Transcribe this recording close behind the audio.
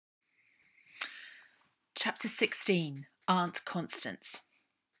Chapter 16, Aunt Constance.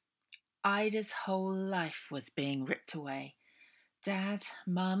 Ida's whole life was being ripped away. Dad,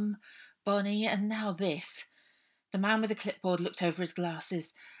 Mum, Bonnie, and now this. The man with the clipboard looked over his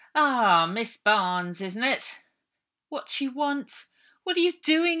glasses. Ah, Miss Barnes, isn't it? What you want? What are you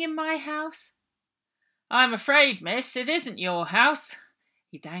doing in my house? I'm afraid, miss, it isn't your house.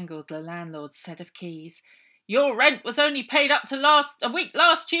 He dangled the landlord's set of keys. Your rent was only paid up to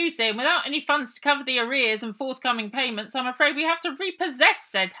last Tuesday, and without any funds to cover the arrears and forthcoming payments, I'm afraid we have to repossess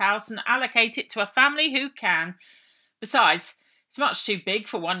said house and allocate it to a family who can. Besides, it's much too big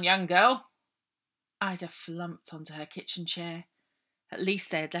for one young girl. Ida flumped onto her kitchen chair. At least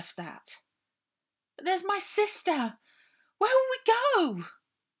they had left that. But there's my sister. Where will we go?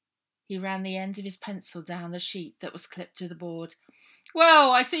 He ran the end of his pencil down the sheet that was clipped to the board.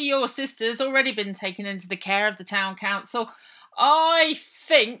 Well, I see your sister's already been taken into the care of the town council. I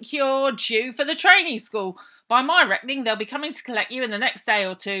think you're due for the training school. By my reckoning, they'll be coming to collect you in the next day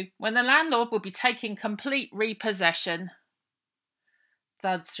or two, when the landlord will be taking complete repossession.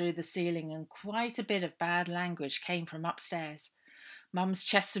 Thuds through the ceiling and quite a bit of bad language came from upstairs. Mum's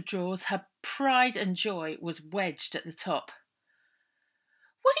chest of drawers, her pride and joy, was wedged at the top.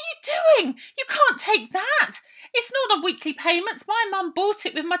 What are you doing? You can't take that. It's not a weekly payment. My mum bought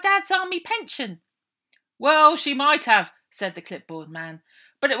it with my dad's army pension. Well, she might have, said the clipboard man,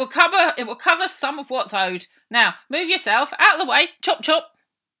 but it will cover some of what's owed. Now, move yourself out of the way. Chop, chop.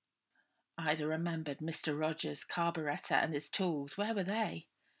 Ida remembered Mr. Rogers' carburettor and his tools. Where were they?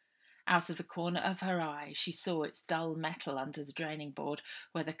 Out of the corner of her eye, she saw its dull metal under the draining board,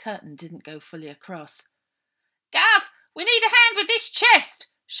 where the curtain didn't go fully across. Gav, we need a hand with this chest,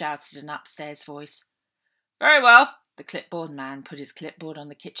 shouted an upstairs voice. Very well. The clipboard man put his clipboard on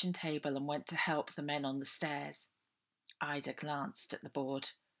the kitchen table and went to help the men on the stairs. Ida glanced at the board.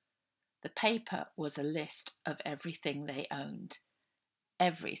 The paper was a list of everything they owned.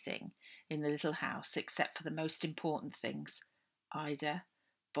 Everything in the little house except for the most important things. Ida,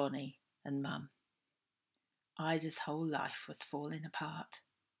 Bonnie and Mum. Ida's whole life was falling apart.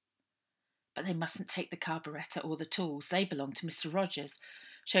 But they mustn't take the carburettor or the tools. They belong to Mr. Rogers.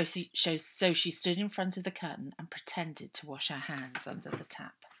 So she stood in front of the curtain and pretended to wash her hands under the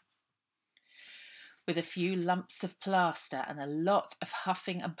tap. With a few lumps of plaster and a lot of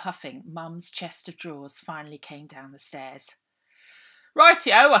huffing and puffing, Mum's chest of drawers finally came down the stairs.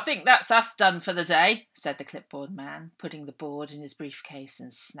 Rightio, I think that's us done for the day, said the clipboard man, putting the board in his briefcase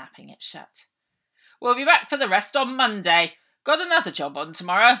and snapping it shut. We'll be back for the rest on Monday. Got another job on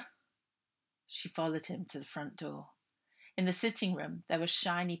tomorrow. She followed him to the front door. In the sitting room, there were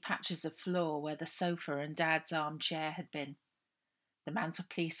shiny patches of floor where the sofa and Dad's armchair had been. The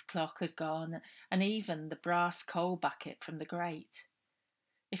mantelpiece clock had gone, and even the brass coal bucket from the grate.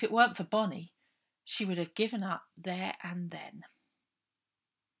 If it weren't for Bonnie, she would have given up there and then.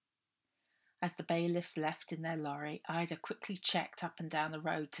 As the bailiffs left in their lorry, Ida quickly checked up and down the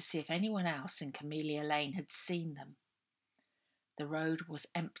road to see if anyone else in Camellia Lane had seen them. The road was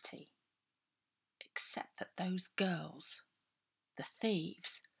empty, except that those girls, the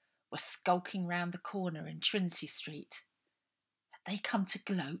thieves, were skulking round the corner in Trinity Street. Had they come to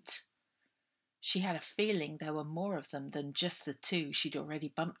gloat? She had a feeling there were more of them than just the two she'd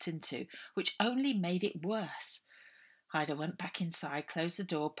already bumped into, which only made it worse. Ida went back inside, closed the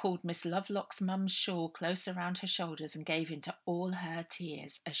door, pulled Miss Lovelock's mum's shawl close around her shoulders and gave in to all her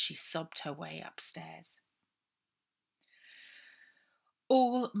tears as she sobbed her way upstairs.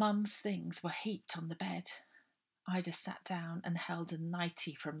 All Mum's things were heaped on the bed. Ida sat down and held a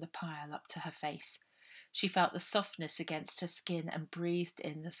nightie from the pile up to her face. She felt the softness against her skin and breathed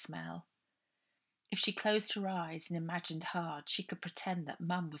in the smell. If she closed her eyes and imagined hard, she could pretend that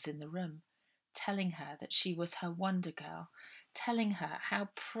Mum was in the room, telling her that she was her wonder girl, telling her how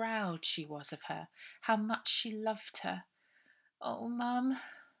proud she was of her, how much she loved her. Oh, Mum.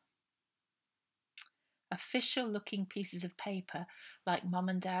 Official-looking pieces of paper, like Mum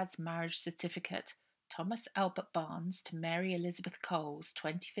and Dad's marriage certificate, Thomas Albert Barnes to Mary Elizabeth Coles,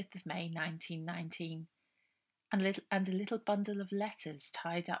 25th of May, 1919, and a little bundle of letters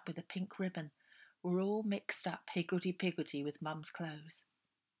tied up with a pink ribbon, were all mixed up higgledy-piggledy with Mum's clothes.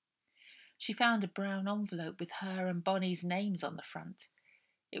 She found a brown envelope with her and Bonnie's names on the front.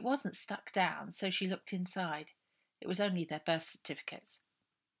 It wasn't stuck down, so she looked inside. It was only their birth certificates.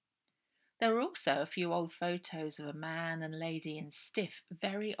 There were also a few old photos of a man and lady in stiff,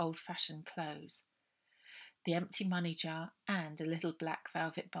 very old-fashioned clothes, the empty money jar, and a little black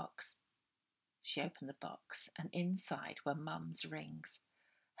velvet box. She opened the box, and inside were Mum's rings,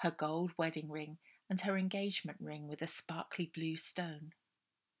 her gold wedding ring and her engagement ring with a sparkly blue stone.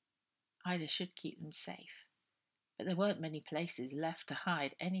 Ida should keep them safe, but there weren't many places left to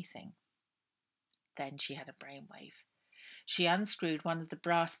hide anything. Then she had a brainwave. She unscrewed one of the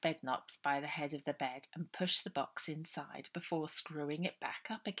brass bed knobs by the head of the bed and pushed the box inside before screwing it back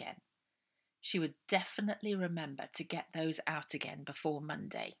up again. She would definitely remember to get those out again before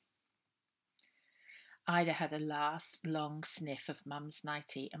Monday. Ida had a last long sniff of Mum's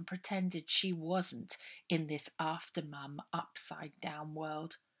nightie and pretended she wasn't in this after-Mum upside-down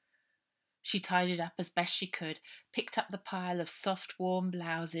world. She tidied up as best she could, picked up the pile of soft, warm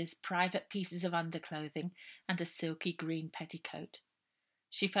blouses, private pieces of underclothing, and a silky green petticoat.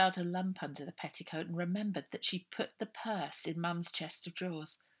 She felt a lump under the petticoat and remembered that she'd put the purse in Mum's chest of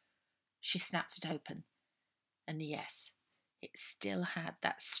drawers. She snapped it open, and yes, it still had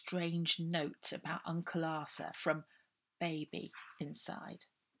that strange note about Uncle Arthur from Baby inside.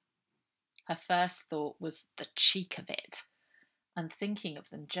 Her first thought was the cheek of it, and thinking of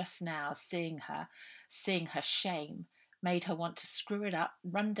them just now, seeing her shame, made her want to screw it up,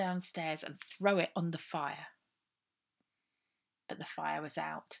 run downstairs and throw it on the fire. But the fire was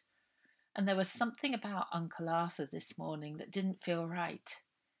out, and there was something about Uncle Arthur this morning that didn't feel right.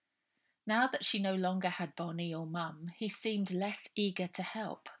 Now that she no longer had Bonnie or Mum, he seemed less eager to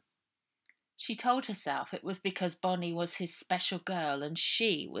help. She told herself it was because Bonnie was his special girl and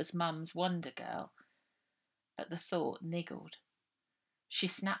she was Mum's wonder girl. But the thought niggled. She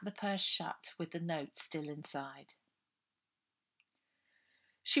snapped the purse shut with the note still inside.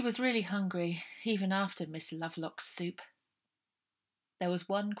 She was really hungry, even after Miss Lovelock's soup. There was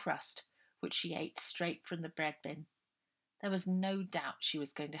one crust, which she ate straight from the bread bin. There was no doubt she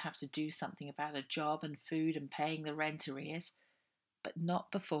was going to have to do something about a job and food and paying the rent arrears, but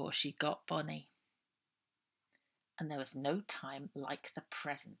not before she got Bonnie. And there was no time like the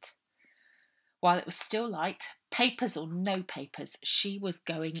present. While it was still light, papers or no papers, she was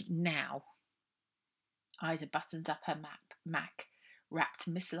going now. Ida buttoned up her mac, wrapped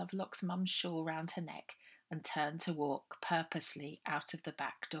Miss Lovelock's mum's shawl round her neck, and turned to walk purposely out of the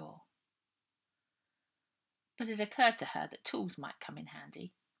back door. But it occurred to her that tools might come in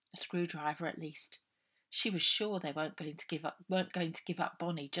handy, a screwdriver at least. She was sure they weren't going to give up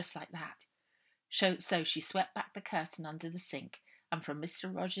Bonnie just like that. So she swept back the curtain under the sink, and from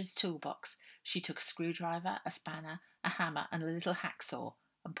Mr. Rogers' toolbox she took a screwdriver, a spanner, a hammer, and a little hacksaw,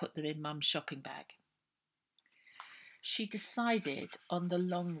 and put them in Mum's shopping bag. She decided on the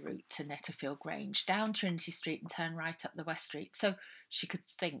long route to Netterfield Grange, down Trinity Street and turn right up the West Street, so she could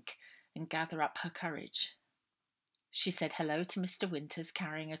think and gather up her courage. She said hello to Mr. Winters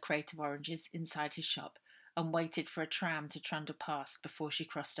carrying a crate of oranges inside his shop and waited for a tram to trundle past before she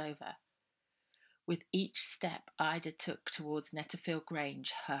crossed over. With each step Ida took towards Netterfield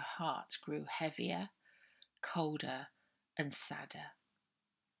Grange, her heart grew heavier, colder and sadder.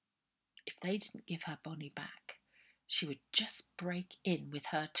 If they didn't give her Bonnie back, she would just break in with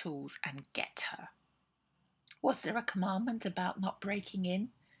her tools and get her. Was there a commandment about not breaking in?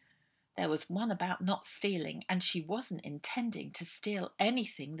 There was one about not stealing, and she wasn't intending to steal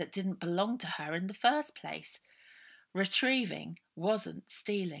anything that didn't belong to her in the first place. Retrieving wasn't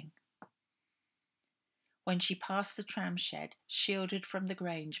stealing. When she passed the tram shed, shielded from the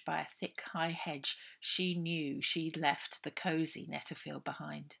Grange by a thick high hedge, she knew she'd left the cosy Netterfield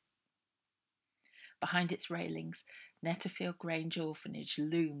behind. Behind its railings, Netterfield Grange Orphanage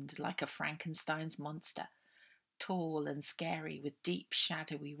loomed like a Frankenstein's monster, tall and scary with deep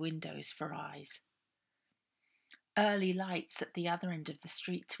shadowy windows for eyes. Early lights at the other end of the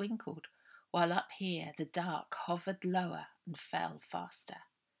street twinkled, while up here the dark hovered lower and fell faster.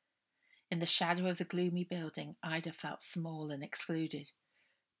 In the shadow of the gloomy building, Ida felt small and excluded,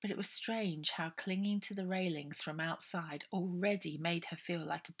 but it was strange how clinging to the railings from outside already made her feel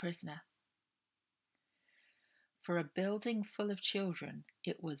like a prisoner. For a building full of children,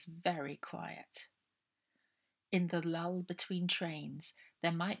 it was very quiet. In the lull between trains,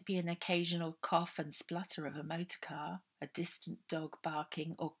 there might be an occasional cough and splutter of a motor car, a distant dog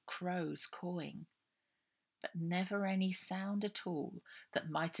barking, or crows cawing, but never any sound at all that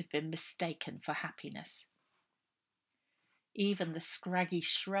might have been mistaken for happiness. Even the scraggy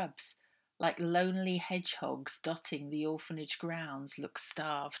shrubs, like lonely hedgehogs dotting the orphanage grounds, looked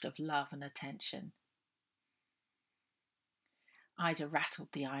starved of love and attention. Ida rattled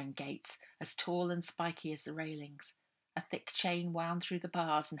the iron gates, as tall and spiky as the railings. A thick chain wound through the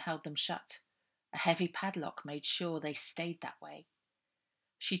bars and held them shut. A heavy padlock made sure they stayed that way.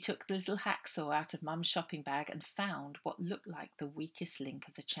 She took the little hacksaw out of Mum's shopping bag and found what looked like the weakest link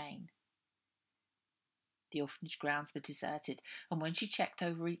of the chain. The orphanage grounds were deserted, and when she checked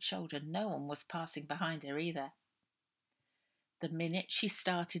over each shoulder, no one was passing behind her either. The minute she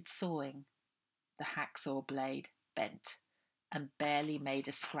started sawing, the hacksaw blade bent and barely made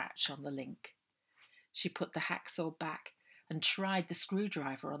a scratch on the link. She put the hacksaw back and tried the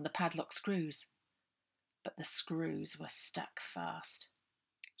screwdriver on the padlock screws, but the screws were stuck fast.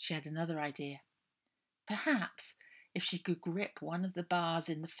 She had another idea. Perhaps if she could grip one of the bars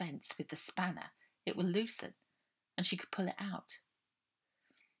in the fence with the spanner, it would loosen and she could pull it out.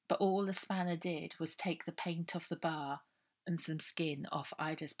 But all the spanner did was take the paint off the bar and some skin off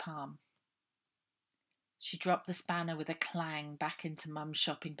Ida's palm. She dropped the spanner with a clang back into Mum's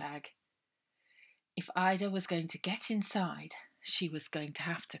shopping bag. If Ida was going to get inside, she was going to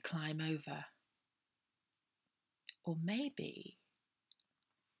have to climb over. Or maybe